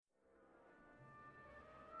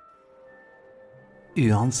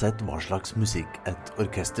Uansett hva slags musikk et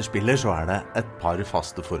orkester spiller, så det et par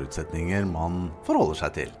faste forutsetninger man forholder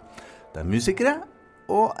seg til. Det musikere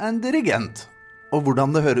og en dirigent. Og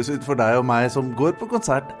hvordan det høres ut for deg og meg som går på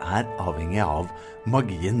konsert, avhengig av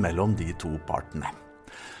magien mellom de to partene.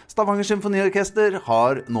 Stavanger Symfoniorkester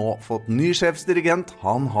har nå fått ny sjefsdirigent.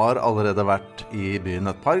 Han har allerede vært i byen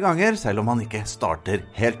et par ganger, selv om han ikke starter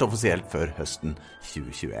helt offisielt før høsten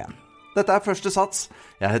 2021. Dette første sats.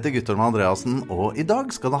 Jeg heter Guttorm Andreasen, og i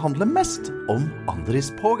dag skal det handle mest om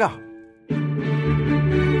Andris Poga.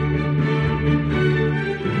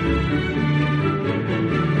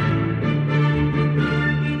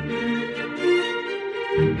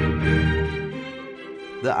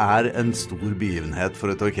 Det en stor begivenhet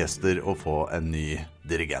for et orkester å få en ny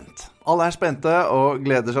dirigent. Alle spente og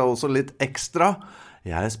gleder seg også litt ekstra.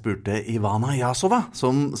 Jeg spurte Ivana Jasova,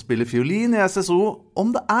 som spiller fiolin i SSO,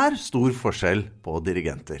 om det stor forskjell på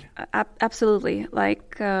dirigenter. Absolutely.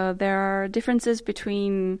 There are differences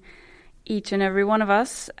between each and every one of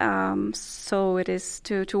us. So it is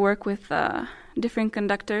to work with different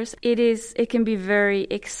conductors. It can be very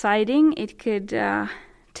exciting. It could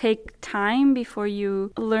take time before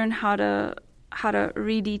you learn how to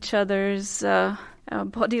read each other's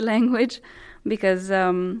body language, because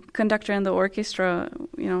conductor and the orchestra,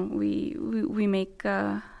 we make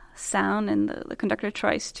sound, and the conductor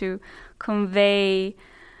tries to convey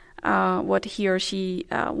what he or she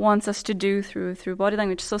wants us to do through body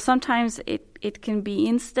language. So sometimes it can be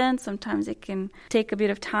instant, sometimes it can take a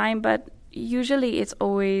bit of time, but usually it's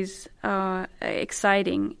always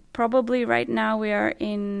exciting. Probably right now we are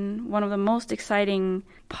in one of the most exciting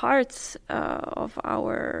parts of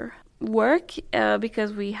our work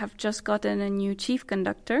because we have just gotten a new chief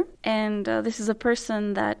conductor, and this is a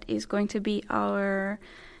person that is going to be our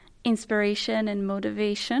inspiration and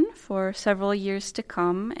motivation for several years to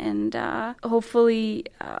come, and hopefully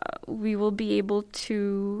we will be able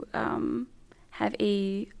to have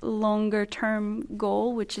a longer-term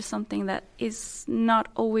goal, which is something that is not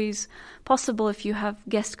always possible if you have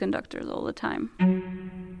guest conductors all the time.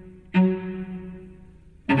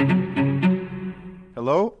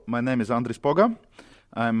 Hello, my name is Andris Poga.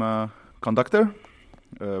 I'm a conductor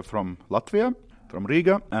from Latvia, from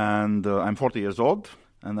Riga, and I'm 40 years old,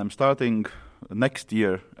 and I'm starting next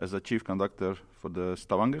year as a chief conductor for the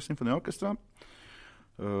Stavanger Symphony Orchestra.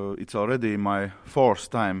 It's already my fourth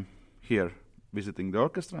time here visiting the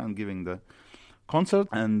orchestra and giving the concert,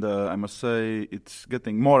 and I must say it's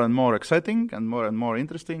getting more and more exciting and more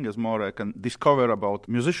interesting as more I can discover about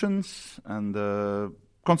musicians and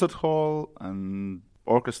concert hall and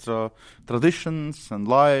orchestra traditions and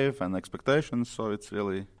life and expectations, so it's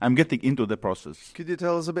really, I'm getting into the process. Could you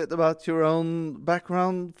tell us a bit about your own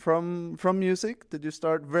background from music? Did you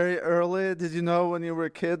start very early? Did you know when you were a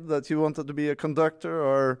kid that you wanted to be a conductor,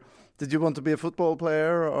 or did you want to be a football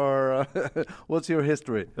player, or what's your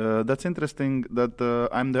history? That's interesting that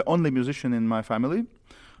I'm the only musician in my family.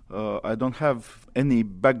 I don't have any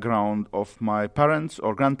background of my parents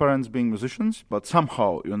or grandparents being musicians, but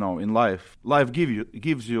somehow, in life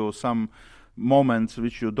gives you some moments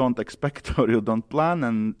which you don't expect or you don't plan,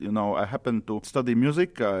 and, I happened to study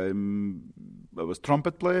music. I was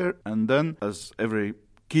trumpet player, and then, as every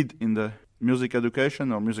kid in the music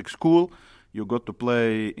education or music school, you got to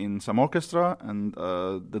play in some orchestra, and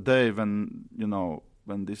the day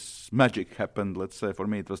when this magic happened, let's say for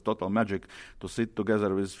me it was total magic to sit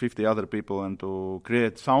together with 50 other people and to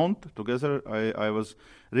create sound together. I was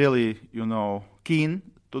really, keen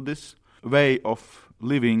to this way of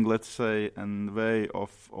living, let's say, and way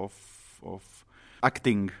of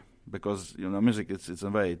acting, because, music, it's a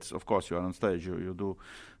way, it's, of course, you are on stage, you do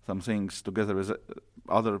some things together with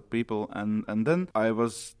other people, and then I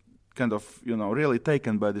was kind of, really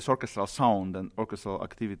taken by this orchestral sound and orchestral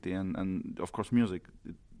activity and of course music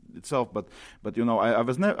itself. But I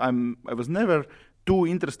was never too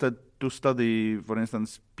interested to study, for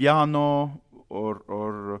instance, piano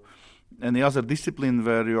or any other discipline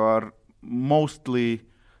where you are mostly,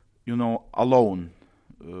 alone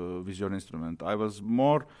with your instrument. I was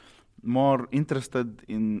more interested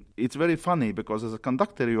in. It's very funny because as a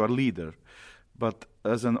conductor you are leader. But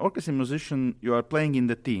as an orchestra musician, you are playing in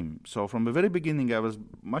the team. So from the very beginning, I was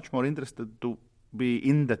much more interested to be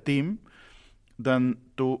in the team than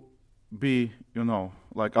to be,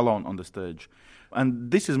 alone on the stage. And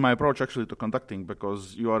this is my approach actually to conducting,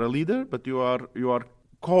 because you are a leader, but you are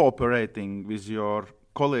cooperating with your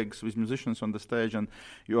colleagues, with musicians on the stage, and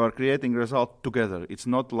you are creating result together. It's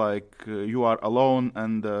not like you are alone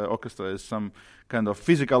and the orchestra is some kind of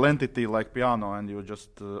physical entity like piano, and you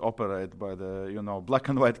just operate by the black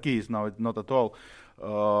and white keys. No, it's not at all.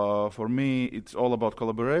 For me, it's all about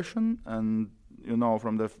collaboration, and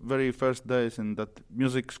from the very first days in that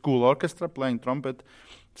music school orchestra playing trumpet,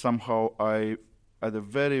 somehow I had a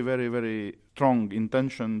very, very, very strong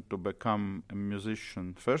intention to become a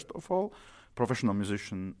musician first of all, professional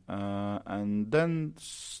musician, and then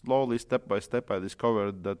slowly, step by step, I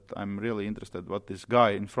discovered that I'm really interested what this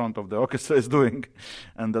guy in front of the orchestra is doing,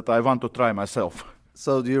 and that I want to try myself.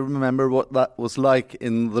 So do you remember what that was like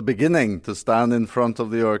in the beginning, to stand in front of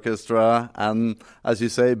the orchestra and, as you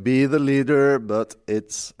say, be the leader, but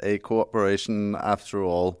it's a cooperation after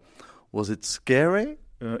all? Was it scary?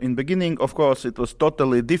 In beginning, of course, it was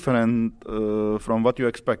totally different from what you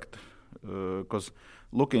expect, because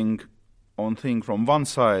looking on thing from one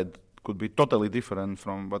side could be totally different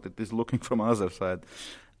from what it is looking from another side.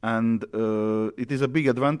 And it is a big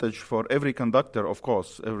advantage for every conductor, of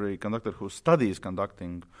course, every conductor who studies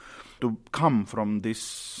conducting, to come from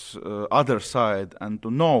this other side and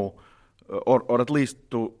to know, or at least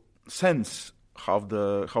to sense how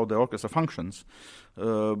the orchestra functions.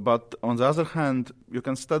 But on the other hand, you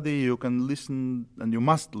can study, you can listen, and you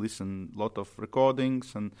must listen a lot of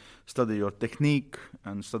recordings and study your technique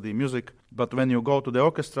and study music. But when you go to the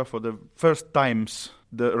orchestra for the first times,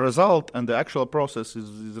 the result and the actual process is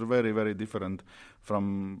very, very different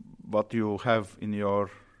from what you have in your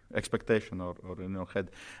expectation or in your head.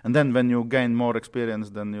 And then when you gain more experience,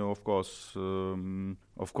 then you, of course,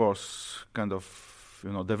 kind of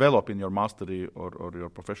develop in your mastery or your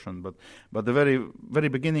profession. But the very, very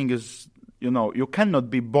beginning is, you cannot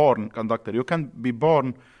be born conductor. You can be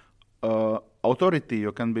born authority.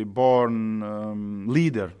 You can be born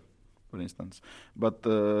leader, for instance. But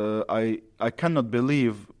I cannot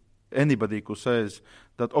believe anybody who says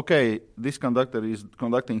that, okay, this conductor is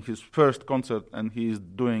conducting his first concert and he is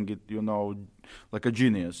doing it, like a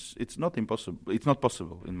genius. It's not impossible. It's not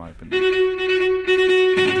possible, in my opinion.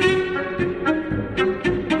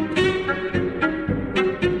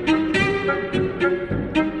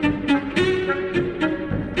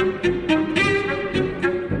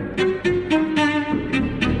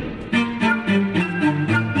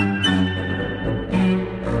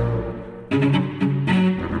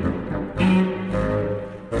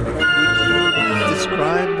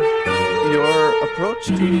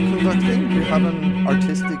 To conducting? Do you have an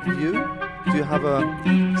artistic view? Do you have a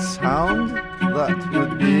sound that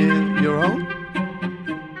would be your own?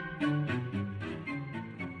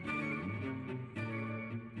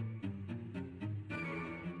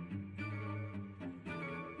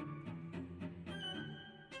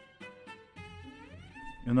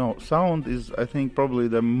 Sound is, I think, probably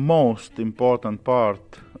the most important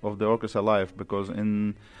part of the orchestra life, because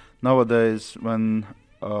nowadays when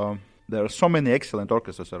there are so many excellent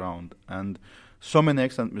orchestras around and so many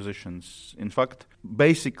excellent musicians. In fact,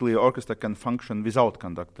 basically, orchestra can function without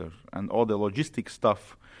conductor, and all the logistic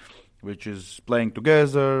stuff, which is playing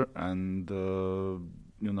together and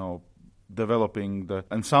developing the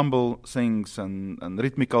ensemble things and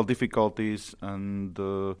rhythmical difficulties and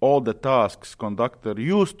all the tasks conductor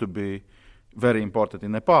used to be very important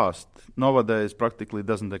in the past, nowadays practically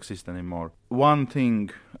doesn't exist anymore. One thing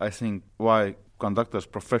I think why conductor's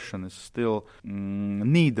profession is still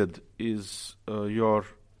needed is your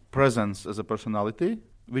presence as a personality,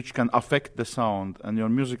 which can affect the sound, and your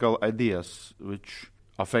musical ideas, which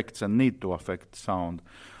affects and need to affect sound.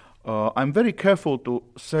 I'm very careful to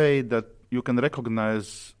say that you can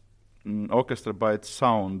recognize orchestra by its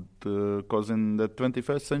sound, because in the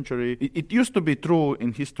 21st century, it used to be true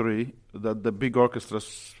in history that the big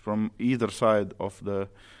orchestras from either side of the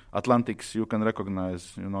Atlantics you can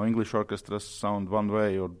recognize. English orchestras sound one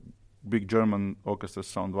way, or big German orchestras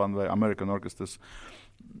sound one way, American orchestras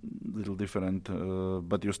little different,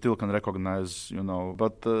 but you still can recognize,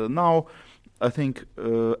 But now, I think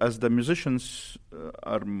as the musicians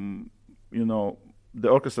are, the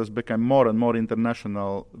orchestras became more and more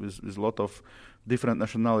international with a lot of different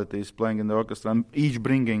nationalities playing in the orchestra, and each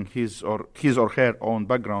bringing his or her own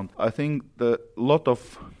background. I think the lot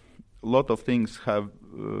of things have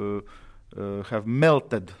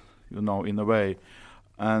melted, in a way,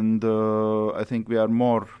 and I think we are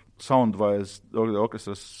more sound-wise. The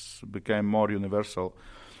orchestras became more universal,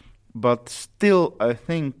 but still, I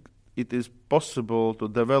think it is possible to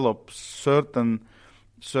develop certain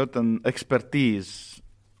expertise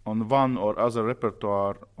on one or other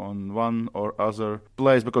repertoire, on one or other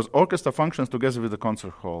place, because orchestra functions together with the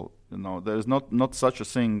concert hall. There is not such a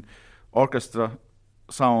thing. Orchestra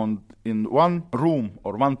sound in one room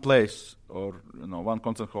or one place or one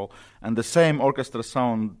concert hall, and the same orchestra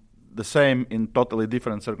sound the same in totally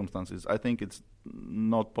different circumstances. I think it's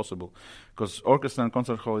not possible, because orchestra and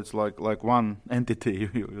concert hall, it's like one entity.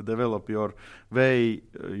 You develop your way,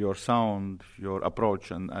 your sound, your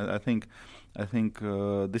approach, and I think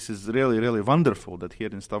this is really, really wonderful that here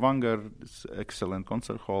in Stavanger, it's excellent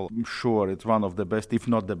concert hall. I'm sure it's one of the best, if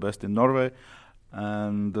not the best, in Norway.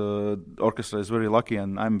 And the orchestra is very lucky,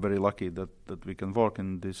 and I'm very lucky that we can work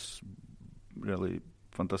in this really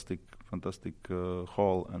fantastic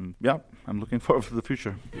hall. And yeah, I'm looking forward to the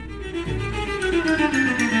future.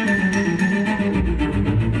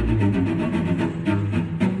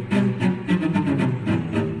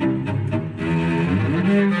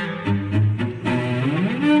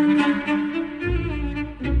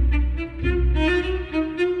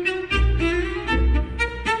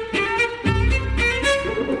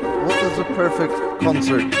 Perfect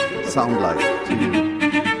concert sound like to you?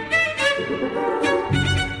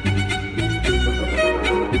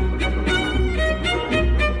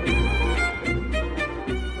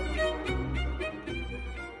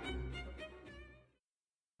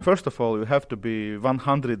 First of all, you have to be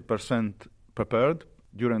 100% prepared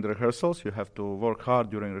during the rehearsals. You have to work hard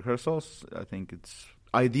during rehearsals. I think it's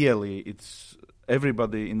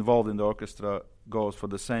everybody involved in the orchestra goes for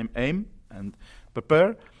the same aim and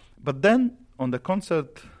prepare. But then on the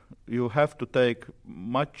concert, you have to take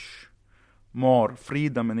much more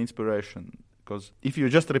freedom and inspiration. Because if you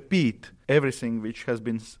just repeat everything which has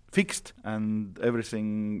been fixed and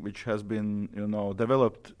everything which has been,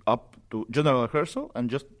 developed up to general rehearsal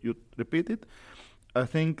and just you repeat it, I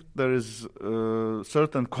think there is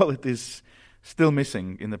certain qualities still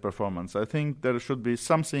missing in the performance. I think there should be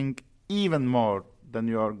something even more than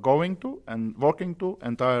you are going to and working to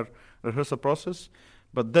entire rehearsal process.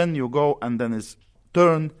 But then you go and then it's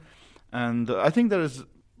turn, and I think there is a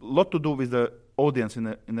lot to do with the audience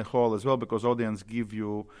in the hall as well, because audience give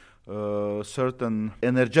you certain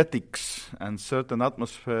energetics and certain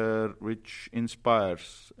atmosphere which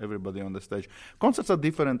inspires everybody on the stage. Concerts are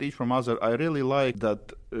different each from other. I really like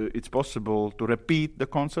that it's possible to repeat the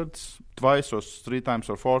concerts twice or 3 times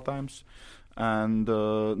or 4 times. And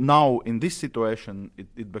now in this situation,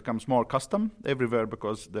 it becomes more custom everywhere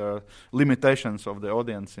because there are limitations of the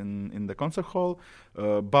audience in the concert hall.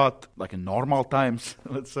 But like in normal times,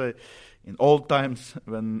 let's say, in old times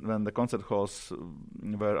when the concert halls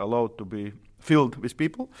were allowed to be filled with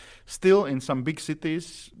people, still in some big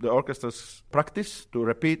cities, the orchestras practice to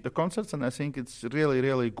repeat the concerts, and I think it's really,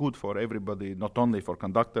 really good for everybody, not only for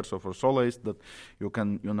conductors or for soloists, that you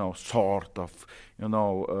can, sort of,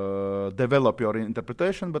 develop your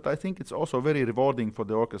interpretation, but I think it's also very rewarding for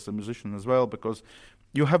the orchestra musician as well, because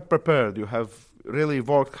you have prepared, you have really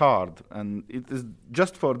worked hard, and it is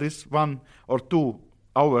just for this 1 or 2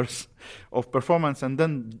 hours of performance, and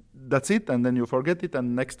then that's it, and then you forget it,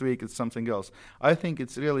 and next week it's something else. I think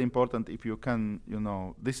it's really important if you can,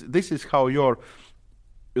 this is how your,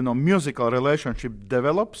 musical relationship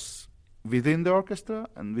develops within the orchestra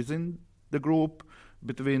and within the group,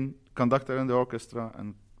 between conductor and the orchestra,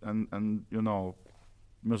 and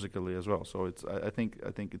musically as well. So I think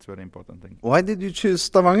it's a very important thing. Why did you choose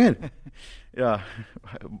Stavanger? Yeah,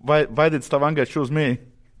 why did Stavanger choose me?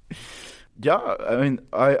 Yeah, I mean,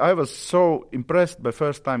 I was so impressed by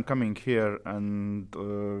first time coming here and,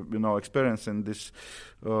 experiencing this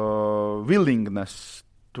willingness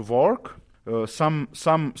to work. Some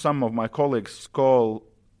of my colleagues call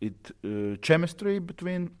it chemistry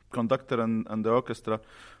between conductor and the orchestra.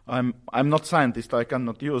 I'm not scientist, I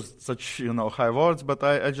cannot use such, high words, but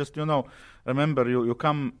I just, remember you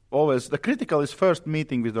come always, the critical is first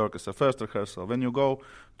meeting with the orchestra, first rehearsal. When you go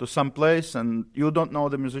to some place and you don't know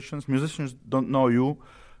the musicians don't know you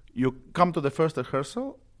come to the first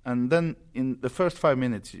rehearsal, and then in the first 5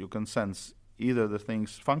 minutes you can sense either the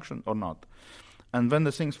things function or not. And when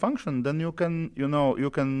the things function, then you can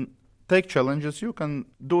take challenges, you can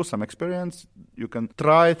do some experience, you can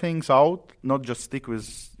try things out, not just stick with,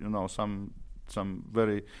 some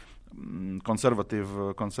very conservative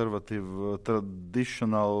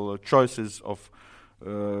traditional choices of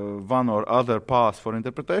one or other path for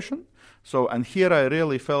interpretation. So, and here I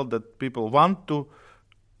really felt that people want to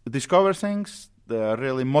discover things, they are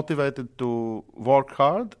really motivated to work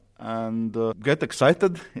hard and get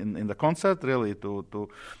excited in the concert, really to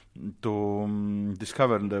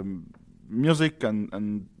discover the music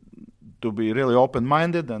and to be really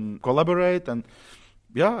open-minded and collaborate. And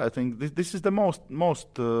yeah, I think this is the most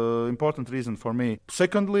important reason for me.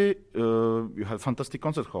 Secondly, you have fantastic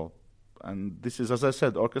concert hall. And this is, as I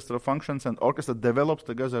said, orchestra functions and orchestra develops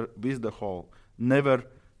together with the whole, never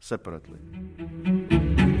separately.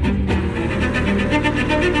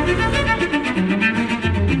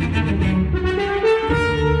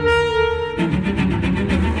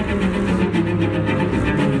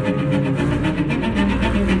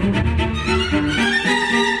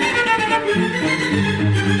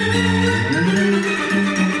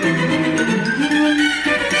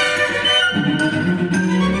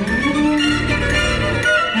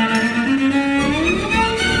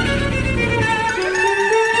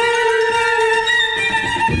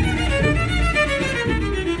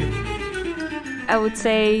 I would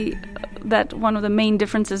say that one of the main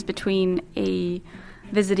differences between a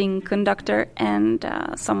visiting conductor and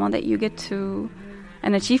someone that you get to,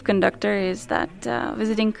 and a chief conductor, is that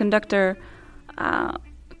visiting conductor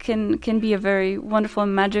can be a very wonderful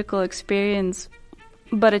and magical experience,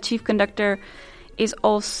 but a chief conductor is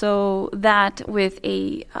also that with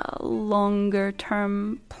a longer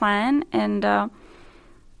term plan. And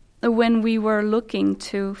when we were looking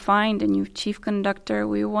to find a new chief conductor,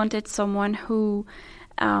 we wanted someone who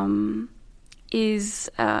is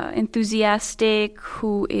enthusiastic,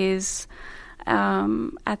 who is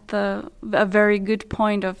at a very good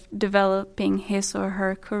point of developing his or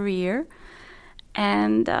her career.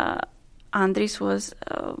 And Andris was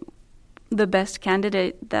the best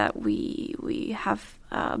candidate that we have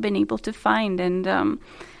been able to find. And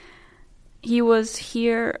he was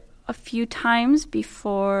here a few times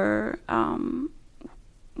before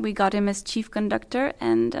we got him as chief conductor,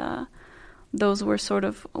 and those were sort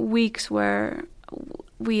of weeks where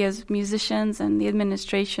we as musicians and the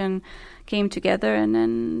administration came together and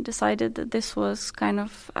then decided that this was kind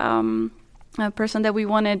of a person that we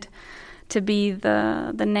wanted to be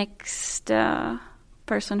the next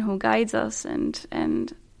person who guides us,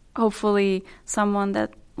 and hopefully someone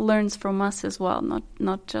that learns from us as well,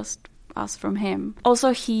 not just us from him.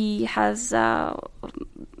 Also, he has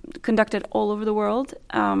conducted all over the world.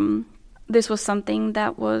 This was something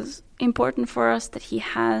that was important for us, that he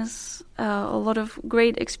has a lot of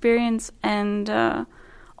great experience and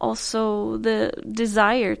also the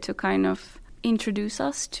desire to kind of introduce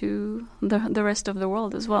us to the rest of the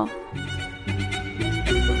world as well.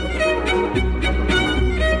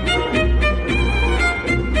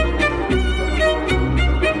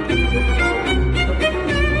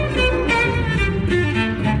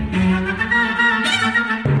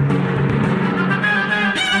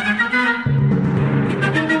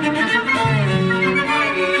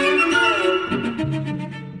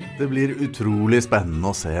 Det blir utrolig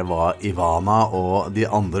spennende å se hva Ivana og de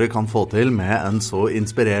andre kan få til med en så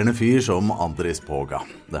inspirerende fyr som Andris Poga.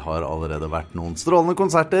 Det har allerede vært noen strålende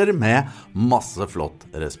konserter med masse flott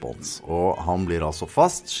respons, og han blir altså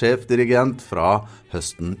fast sjefdirigent fra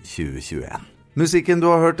høsten 2021. Musikken du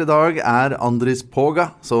har hørt I dag Andris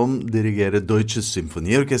Poga, som dirigerer Deutsches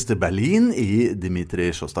Symfonieorchester Berlin I Dmitri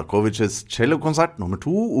Shostakovichs cellokonsert nummer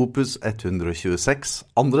 2, opus 126,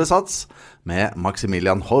 andre sats, med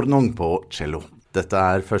Maximilian Hornung på cello.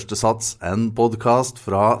 Dette første sats, en podcast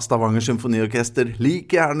fra Stavanger Symfoniorkester.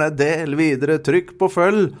 Like gjerne del videre, trykk på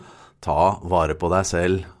følg, ta vare på deg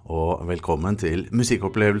selv, og velkommen til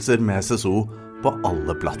musikkopplevelser med SSO på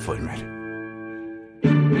alle plattformer.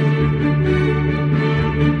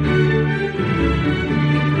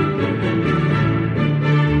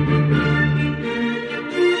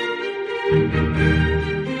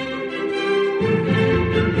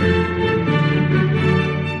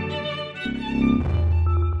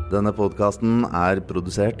 Denne podcasten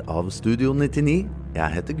produsert av Studio 99.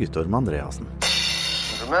 Jeg heter Guttorm Andreasen.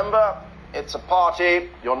 Remember, it's a party.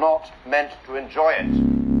 You're not meant to enjoy it.